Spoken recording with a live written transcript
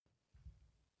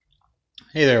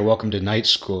Hey there, welcome to Night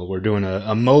School. We're doing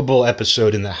a mobile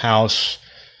episode in the house.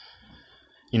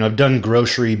 I've done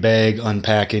grocery bag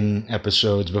unpacking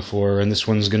episodes before, and this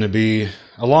one's going to be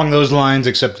along those lines,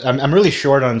 except I'm really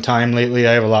short on time lately.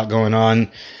 I have a lot going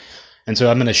on, and so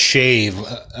I'm going to shave.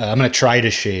 I'm going to try to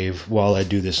shave while I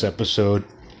do this episode.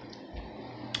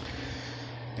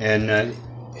 And, I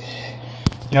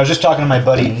was just talking to my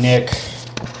buddy Nick.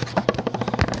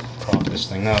 Prop this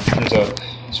thing now. It turns out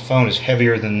this phone is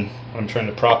heavier than what I'm trying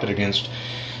to prop it against.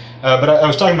 But I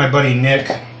was talking to my buddy Nick.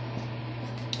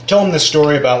 Tell him this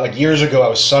story about years ago I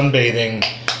was sunbathing.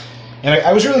 And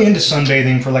I was really into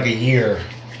sunbathing for a year.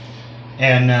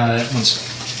 And I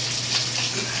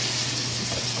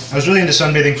was really into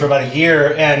sunbathing for about a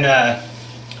year. And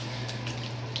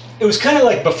it was kind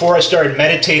of before I started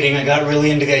meditating, I got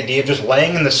really into the idea of just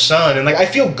laying in the sun. And I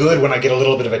feel good when I get a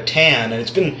little bit of a tan. And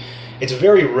it's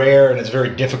very rare and it's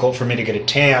very difficult for me to get a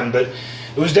tan. But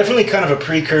it was definitely kind of a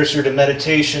precursor to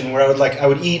meditation, where I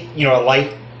would eat,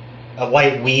 a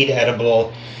light weed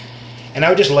edible, and I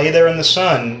would just lay there in the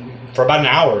sun for about an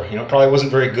hour. It probably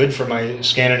wasn't very good for my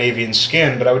Scandinavian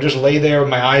skin, but I would just lay there with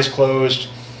my eyes closed.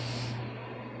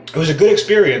 It was a good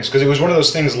experience because it was one of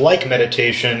those things like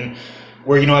meditation,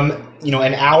 where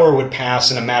an hour would pass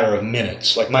in a matter of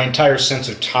minutes. My entire sense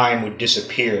of time would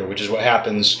disappear, which is what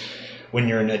happens when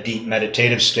you're in a deep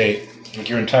meditative state.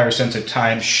 Your entire sense of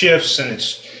time shifts, and it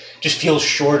just feels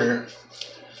shorter.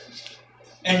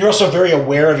 And you're also very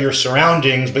aware of your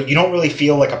surroundings, but you don't really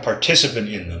feel like a participant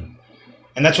in them.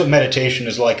 And that's what meditation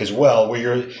is like as well, where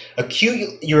you're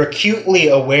acutely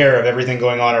aware of everything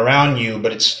going on around you,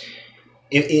 but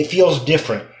it feels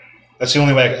different. That's the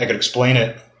only way I could explain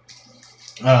it.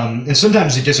 And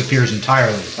sometimes it disappears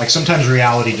entirely. Sometimes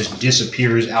reality just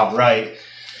disappears outright.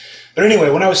 But anyway,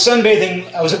 when I was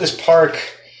sunbathing, I was at this park.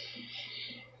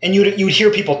 And you would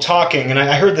hear people talking, and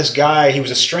I heard this guy. He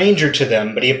was a stranger to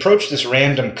them, but he approached this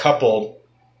random couple,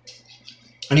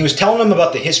 and he was telling them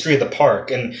about the history of the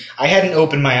park. And I hadn't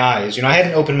opened my eyes. I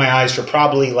hadn't opened my eyes for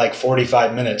probably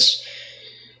 45 minutes.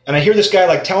 And I hear this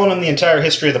guy telling them the entire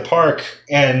history of the park,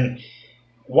 and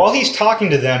while he's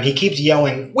talking to them, he keeps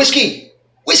yelling, "Whiskey!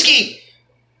 Whiskey!"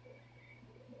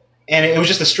 And it was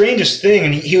just the strangest thing.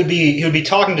 And he would be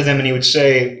talking to them, and he would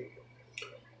say,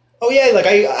 "Oh yeah,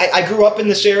 I grew up in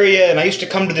this area, and I used to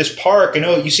come to this park, and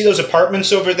you see those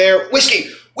apartments over there? Whiskey!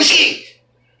 Whiskey!"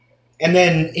 And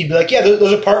then he'd be like, "Yeah,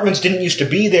 those apartments didn't used to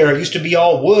be there. It used to be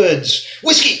all woods.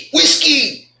 Whiskey!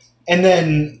 Whiskey!" And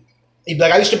then he'd be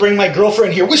like, "I used to bring my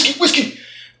girlfriend here. Whiskey! Whiskey!"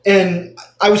 And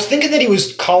I was thinking that he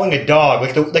was calling a dog.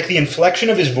 The inflection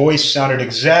of his voice sounded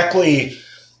exactly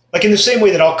in the same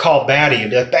way that I'll call Batty and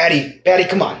be like, "Batty, Batty,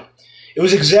 come on." It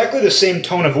was exactly the same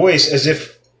tone of voice as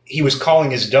if he was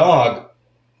calling his dog.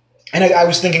 And I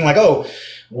was thinking oh,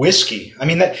 Whiskey. I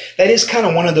mean, that is kind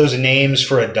of one of those names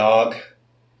for a dog.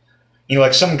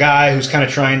 Some guy who's kind of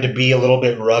trying to be a little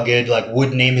bit rugged,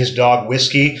 would name his dog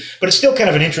Whiskey, but it's still kind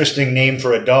of an interesting name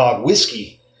for a dog,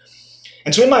 Whiskey.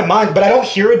 And so in my mind, but I don't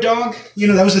hear a dog.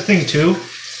 That was the thing too,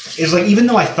 is even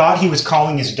though I thought he was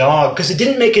calling his dog, because it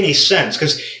didn't make any sense,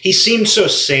 because he seemed so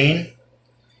sane.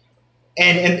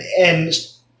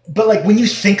 But when you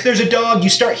think there's a dog, you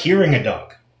start hearing a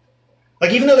dog.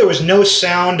 Even though there was no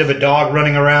sound of a dog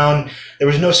running around, there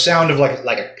was no sound of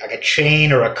a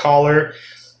chain or a collar.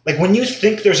 When you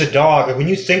think there's a dog, when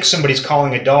you think somebody's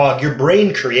calling a dog, your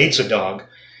brain creates a dog.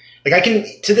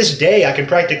 To this day, I can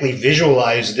practically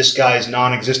visualize this guy's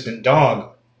non-existent dog.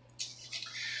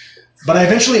 But I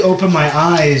eventually opened my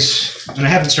eyes, and I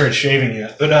haven't started shaving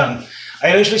yet, but I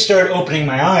eventually started opening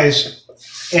my eyes,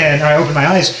 and I opened my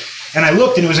eyes, and I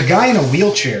looked, and it was a guy in a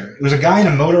wheelchair. It was a guy in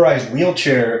a motorized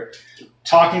wheelchair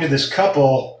talking to this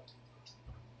couple,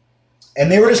 and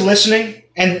they were just listening,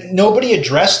 and nobody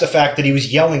addressed the fact that he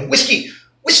was yelling, "Whiskey!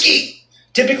 Whiskey!"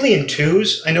 Typically in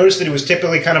twos. I noticed that it was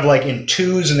typically kind of in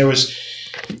twos, and there was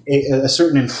a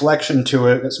certain inflection to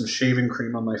it. Got some shaving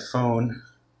cream on my phone.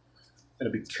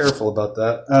 Gotta be careful about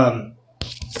that.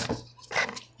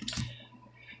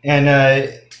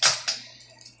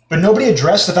 But nobody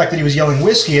addressed the fact that he was yelling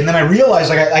whiskey. And then I realized,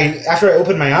 after I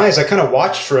opened my eyes, I kind of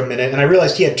watched for a minute, and I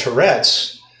realized he had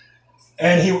Tourette's.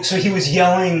 And he was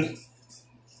yelling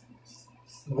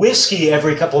whiskey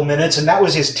every couple of minutes, and that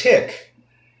was his tick.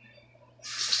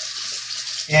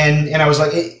 And I was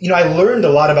I learned a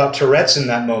lot about Tourette's in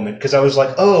that moment, because I was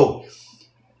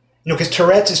because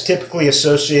Tourette's is typically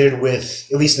associated with,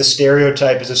 at least the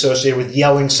stereotype is associated with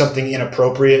yelling something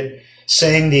inappropriate,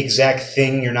 saying the exact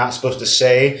thing you're not supposed to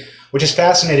say, which is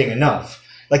fascinating enough.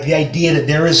 The idea that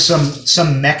there is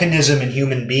some mechanism in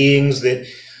human beings that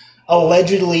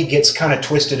allegedly gets kind of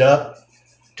twisted up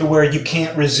to where you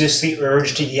can't resist the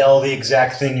urge to yell the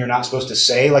exact thing you're not supposed to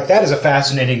say. Like, that is a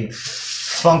fascinating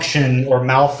function or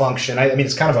malfunction. I mean,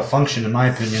 it's kind of a function in my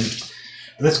opinion.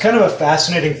 But it's kind of a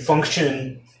fascinating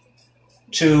function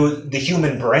to the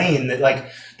human brain, that like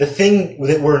the thing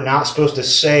that we're not supposed to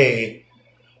say,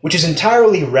 which is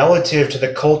entirely relative to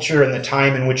the culture and the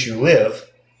time in which you live.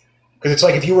 Because it's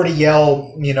like if you were to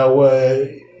yell,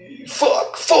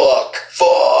 fuck,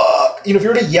 if you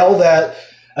were to yell that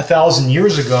 1,000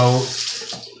 years ago,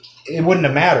 it wouldn't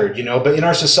have mattered, But in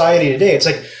our society today, it's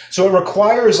like, so it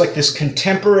requires like this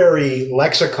contemporary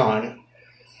lexicon,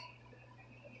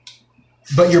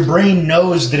 but your brain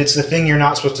knows that it's the thing you're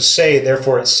not supposed to say,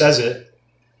 therefore it says it.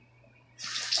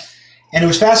 And it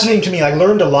was fascinating to me. I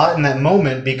learned a lot in that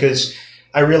moment because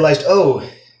I realized,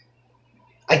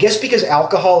 I guess because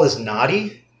alcohol is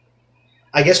naughty.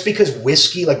 I guess because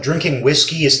whiskey, like drinking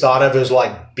whiskey, is thought of as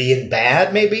like being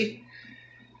bad, maybe.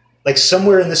 Like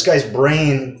somewhere in this guy's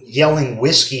brain, yelling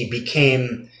whiskey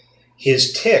became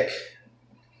his tick.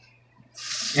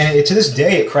 And to this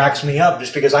day, it cracks me up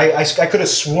just because I could have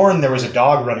sworn there was a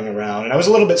dog running around. And I was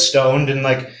a little bit stoned and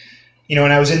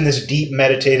and I was in this deep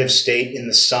meditative state in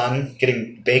the sun,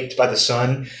 getting baked by the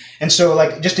sun. And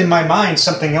so just in my mind,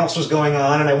 something else was going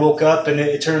on. And I woke up and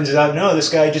it turns out, no, this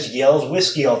guy just yells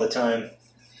whiskey all the time.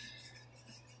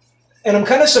 And I'm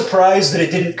kind of surprised that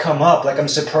it didn't come up. Like, I'm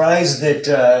surprised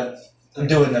that I'm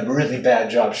doing a really bad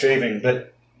job shaving,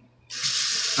 but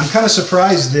I'm kind of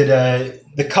surprised that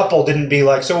the couple didn't be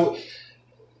like, so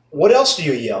what else do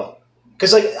you yell?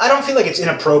 Because, I don't feel like it's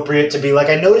inappropriate to be like,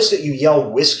 I noticed that you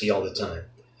yell whiskey all the time.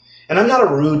 And I'm not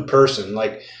a rude person.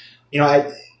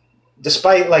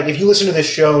 Despite, if you listen to this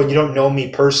show and you don't know me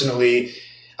personally,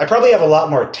 I probably have a lot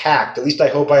more tact. At least I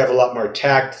hope I have a lot more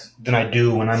tact than I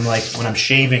do when I'm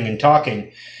shaving and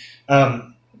talking. But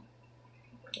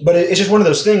it's just one of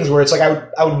those things where it's like,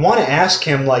 I would want to ask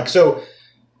him, so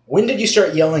when did you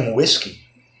start yelling whiskey?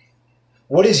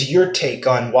 What is your take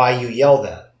on why you yell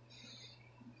that?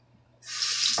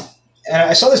 And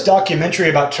I saw this documentary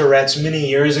about Tourette's many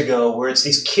years ago where it's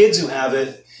these kids who have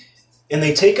it, and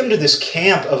they take them to this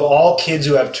camp of all kids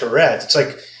who have Tourette's. It's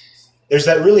like, there's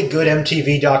that really good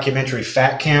MTV documentary,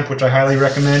 Fat Camp, which I highly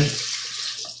recommend.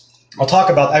 I'll talk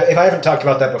about, if I haven't talked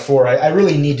about that before, I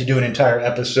really need to do an entire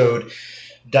episode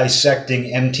dissecting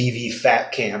MTV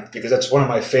Fat Camp, because that's one of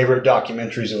my favorite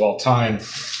documentaries of all time.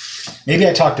 Maybe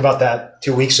I talked about that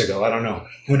 2 weeks ago. I don't know.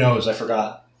 Who knows? I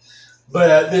forgot.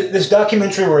 But this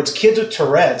documentary where it's kids with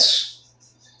Tourette's,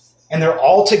 and they're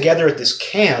all together at this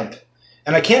camp,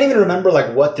 and I can't even remember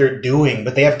what they're doing,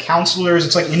 but they have counselors.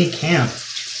 It's like any camp.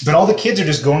 But all the kids are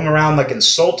just going around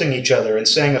insulting each other and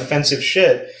saying offensive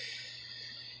shit.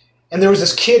 And there was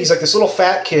this kid, he's this little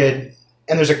fat kid,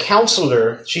 and there's a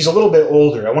counselor. She's a little bit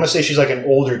older. I want to say she's an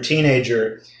older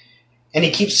teenager. And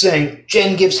he keeps saying,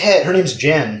 Jen gives head. Her name's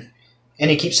Jen. And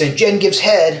he keeps saying, Jen gives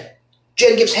head.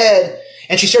 Jen gives head.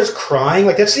 And she starts crying.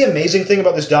 That's the amazing thing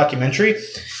about this documentary,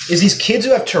 is these kids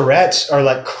who have Tourette's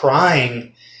are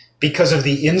crying because of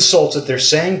the insults that they're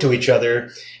saying to each other.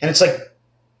 And it's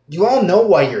you all know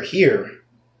why you're here.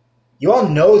 You all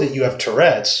know that you have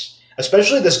Tourette's,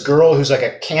 especially this girl who's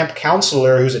a camp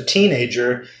counselor who's a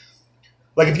teenager.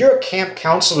 If you're a camp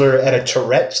counselor at a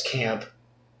Tourette's camp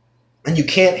and you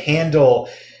can't handle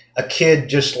a kid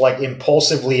just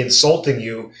impulsively insulting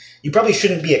you, you probably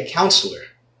shouldn't be a counselor.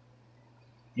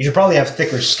 You should probably have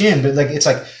thicker skin, but it's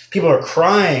people are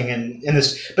crying and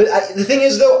this. But the thing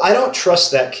is, though, I don't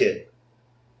trust that kid.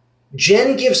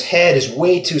 Jen gives head is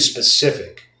way too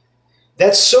specific.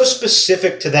 That's so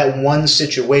specific to that one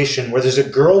situation where there's a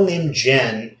girl named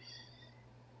Jen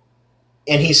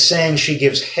and he's saying she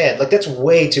gives head. That's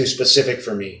way too specific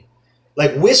for me.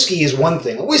 Whiskey is one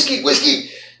thing. Whiskey.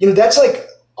 That's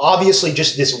obviously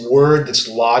just this word that's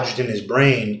lodged in his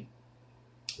brain.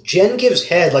 Jen gives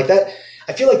head. That.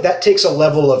 I feel that takes a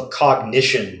level of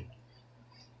cognition.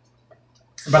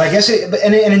 But I guess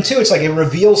and two, it's it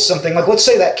reveals something. Let's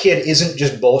say that kid isn't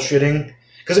just bullshitting.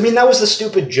 Because, that was the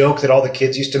stupid joke that all the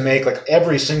kids used to make,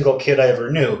 every single kid I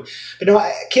ever knew.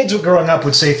 But, kids growing up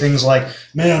would say things like,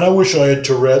 man, I wish I had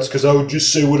Tourette's because I would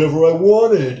just say whatever I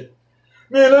wanted.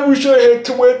 Man, I wish I had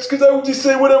Tourette's because I would just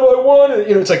say whatever I wanted.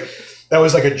 It's that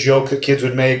was a joke that kids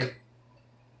would make,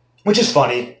 which is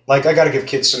funny. I got to give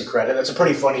kids some credit. That's a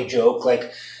pretty funny joke.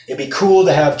 It'd be cool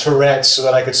to have Tourette's so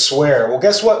that I could swear. Well,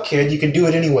 guess what, kid? You can do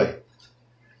it anyway.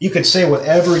 You could say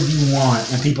whatever you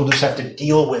want, and people just have to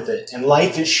deal with it. And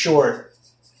life is short.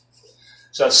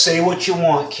 So say what you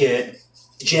want, kid.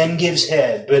 Jen gives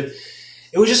head. But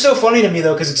it was just so funny to me,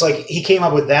 though, because it's he came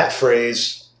up with that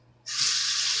phrase.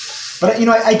 But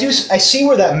I see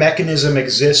where that mechanism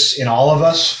exists in all of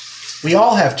us. We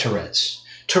all have Tourette's.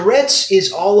 Tourette's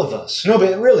is all of us. No,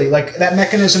 but really, like, that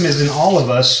mechanism is in all of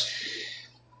us.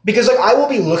 Because, like, I will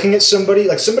be looking at somebody,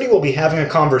 like, somebody will be having a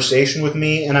conversation with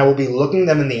me, and I will be looking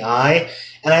them in the eye,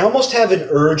 and I almost have an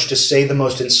urge to say the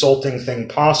most insulting thing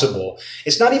possible.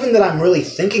 It's not even that I'm really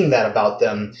thinking that about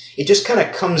them. It just kind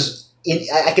of comes in.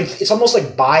 It's almost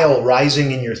like bile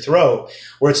rising in your throat,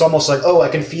 where it's almost like, oh, I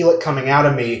can feel it coming out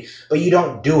of me, but you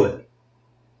don't do it.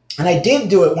 And I did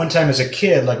do it one time as a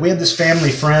kid. Like, we had this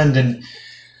family friend, and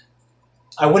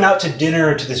I went out to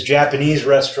dinner to this Japanese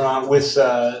restaurant with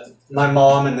my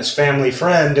mom and this family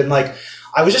friend, and, like,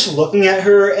 I was just looking at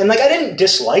her, and, like, I didn't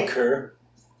dislike her.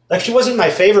 Like, she wasn't my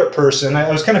favorite person. I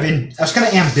was kind of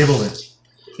ambivalent.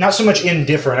 Not so much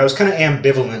indifferent. I was kind of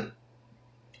ambivalent.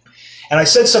 And I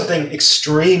said something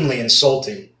extremely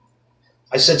insulting.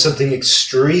 And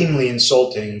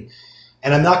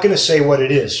I'm not going to say what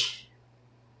it is.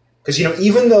 Because,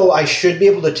 even though I should be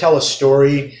able to tell a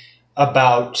story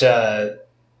about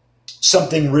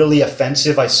something really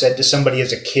offensive I said to somebody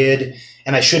as a kid,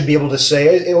 and I should be able to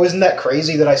say, it wasn't that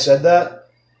crazy that I said that?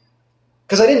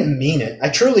 Because I didn't mean it. I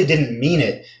truly didn't mean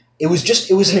it. It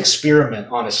was an experiment,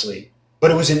 honestly.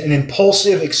 But it was an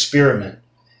impulsive experiment.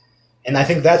 And I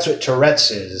think that's what Tourette's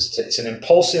is. It's an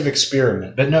impulsive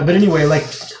experiment. But anyway, like,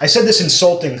 I said this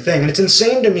insulting thing, and it's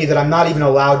insane to me that I'm not even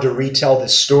allowed to retell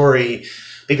this story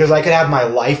because I could have my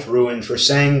life ruined for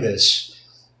saying this.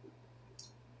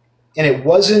 And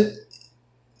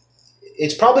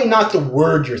it's probably not the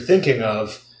word you're thinking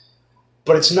of,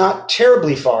 but it's not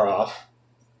terribly far off.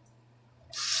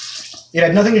 It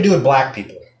had nothing to do with black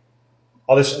people.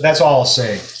 That's all I'll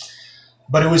say.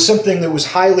 But it was something that was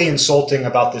highly insulting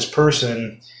about this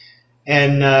person.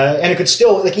 And it could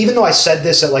still, like, even though I said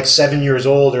this at like 7 years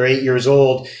old or 8 years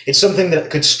old, it's something that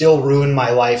could still ruin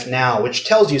my life now, which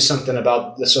tells you something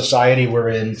about the society we're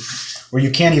in, where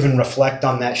you can't even reflect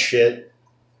on that shit.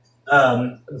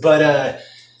 But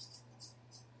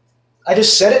I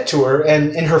just said it to her,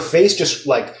 and her face just,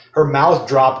 like, her mouth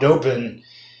dropped open,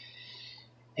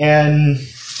 and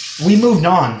we moved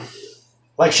on.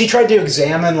 Like, she tried to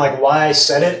examine, like, why I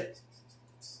said it.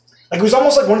 Like, it was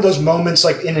almost like one of those moments,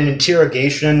 like, in an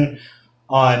interrogation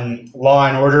on Law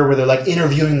and Order, where they're, like,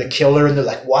 interviewing the killer, and they're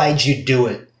like, why'd you do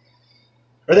it?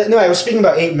 I was speaking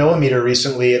about 8mm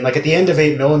recently, and, like, at the end of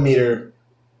 8mm,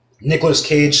 Nicolas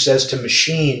Cage says to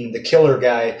Machine, the killer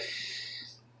guy,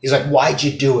 he's like, why'd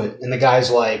you do it? And the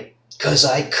guy's like, 'cause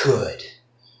I could.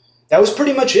 That was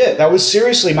pretty much it. That was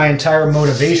seriously my entire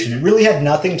motivation. It really had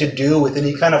nothing to do with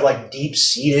any kind of, like,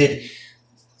 deep-seated,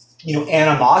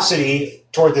 animosity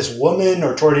toward this woman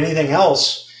or toward anything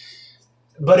else.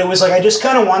 But it was like I just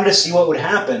kind of wanted to see what would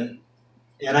happen.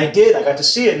 And I did. I got to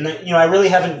see it. And, I really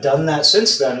haven't done that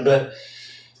since then. But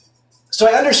so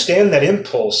I understand that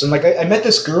impulse. And, like, I met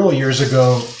this girl years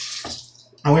ago,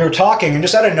 and we were talking, and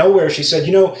just out of nowhere, she said,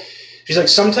 she's like,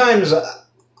 sometimes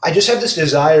I just have this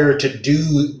desire to do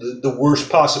the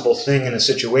worst possible thing in a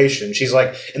situation. She's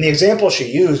like, and the example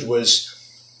she used was,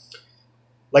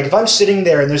 like, if I'm sitting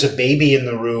there and there's a baby in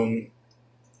the room,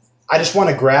 I just want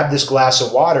to grab this glass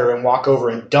of water and walk over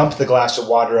and dump the glass of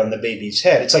water on the baby's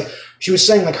head. It's like, she was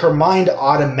saying, like, her mind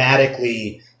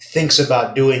automatically thinks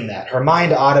about doing that. Her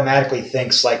mind automatically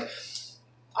thinks, like,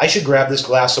 I should grab this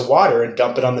glass of water and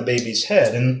dump it on the baby's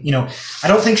head. And, I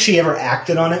don't think she ever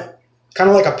acted on it. Kind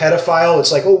of like a pedophile.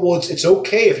 It's like, oh, well, it's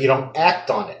okay if you don't act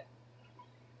on it.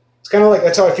 It's kind of like,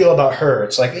 that's how I feel about her.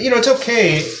 It's like, it's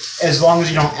okay as long as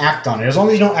you don't act on it. As long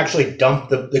as you don't actually dump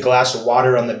the glass of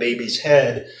water on the baby's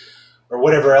head or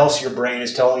whatever else your brain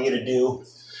is telling you to do.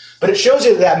 But it shows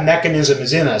you that mechanism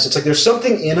is in us. It's like there's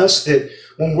something in us that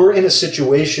when we're in a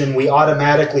situation, we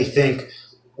automatically think,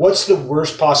 what's the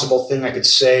worst possible thing I could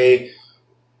say?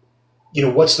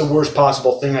 What's the worst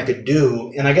possible thing I could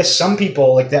do? And I guess some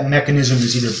people, like, that mechanism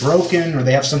is either broken or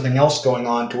they have something else going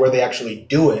on to where they actually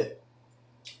do it.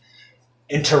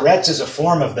 And Tourette's is a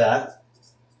form of that.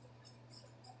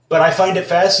 But I find it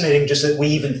fascinating just that we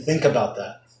even think about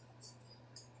that.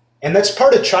 And that's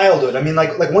part of childhood. I mean,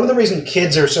 like one of the reasons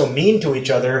kids are so mean to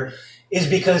each other is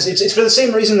because it's for the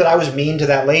same reason that I was mean to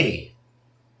that lady.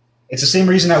 It's the same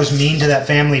reason I was mean to that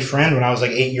family friend when I was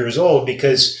like 8 years old,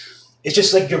 because it's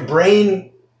just like your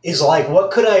brain is like,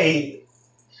 let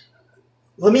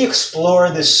me explore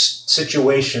this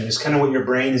situation is kind of what your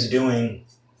brain is doing.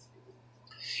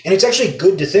 And it's actually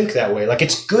good to think that way. Like,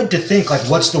 it's good to think, like,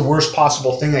 what's the worst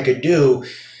possible thing I could do?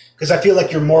 Because I feel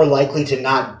like you're more likely to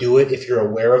not do it if you're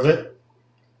aware of it.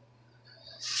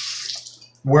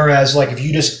 Whereas, like, if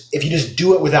you just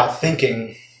do it without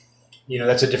thinking,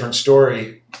 that's a different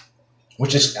story.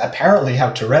 which is apparently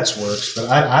how Tourette's works, but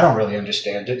I don't really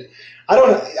understand it. I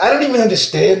don't even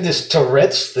understand this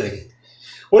Tourette's thing.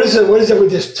 What is it with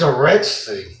this Tourette's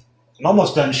thing? I'm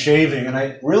almost done shaving, and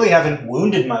I really haven't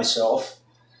wounded myself.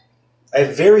 I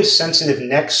have very sensitive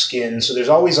neck skin, so there's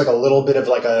always like a little bit of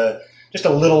just a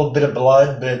little bit of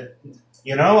blood, but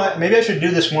you know, maybe I should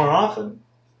do this more often.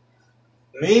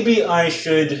 Maybe I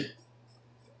should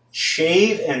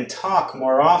shave and talk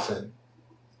more often.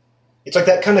 It's like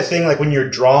that kind of thing like when you're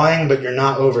drawing, but you're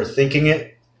not overthinking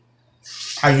it,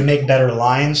 how you make better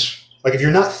lines. Like if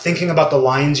you're not thinking about the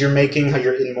lines you're making, how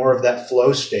you're in more of that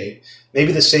flow state.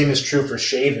 Maybe the same is true for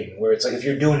shaving, where it's like if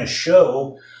you're doing a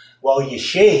show while you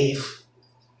shave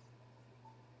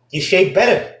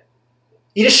better.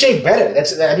 You just shave better.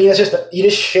 You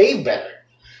just shave better.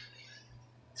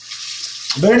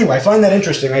 But anyway, I find that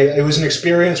interesting. It was an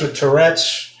experience with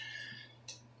Tourette's.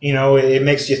 You know, it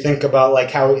makes you think about like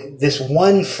how this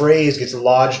one phrase gets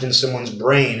lodged in someone's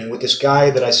brain. And with this guy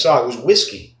that I saw, it was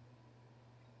whiskey.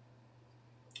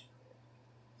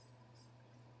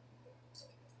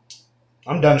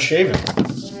 I'm done shaving.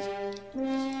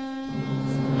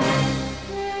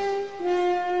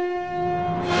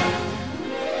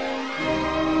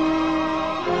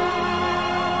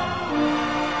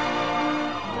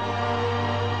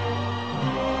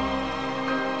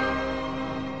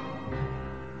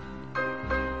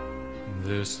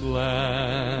 This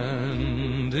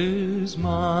land is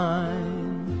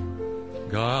mine.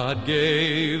 God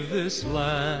gave this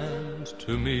land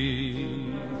to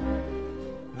me.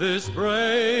 This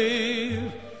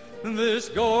brave, this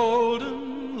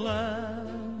golden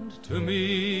land to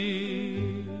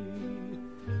me.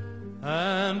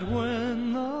 And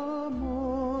when the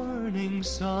morning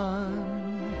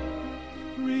sun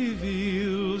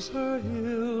reveals her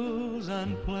hills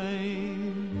and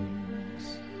plains,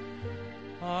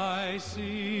 I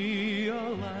see a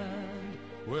land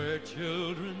where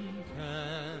children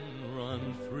can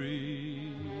run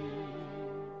free.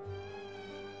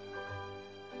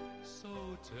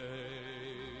 So take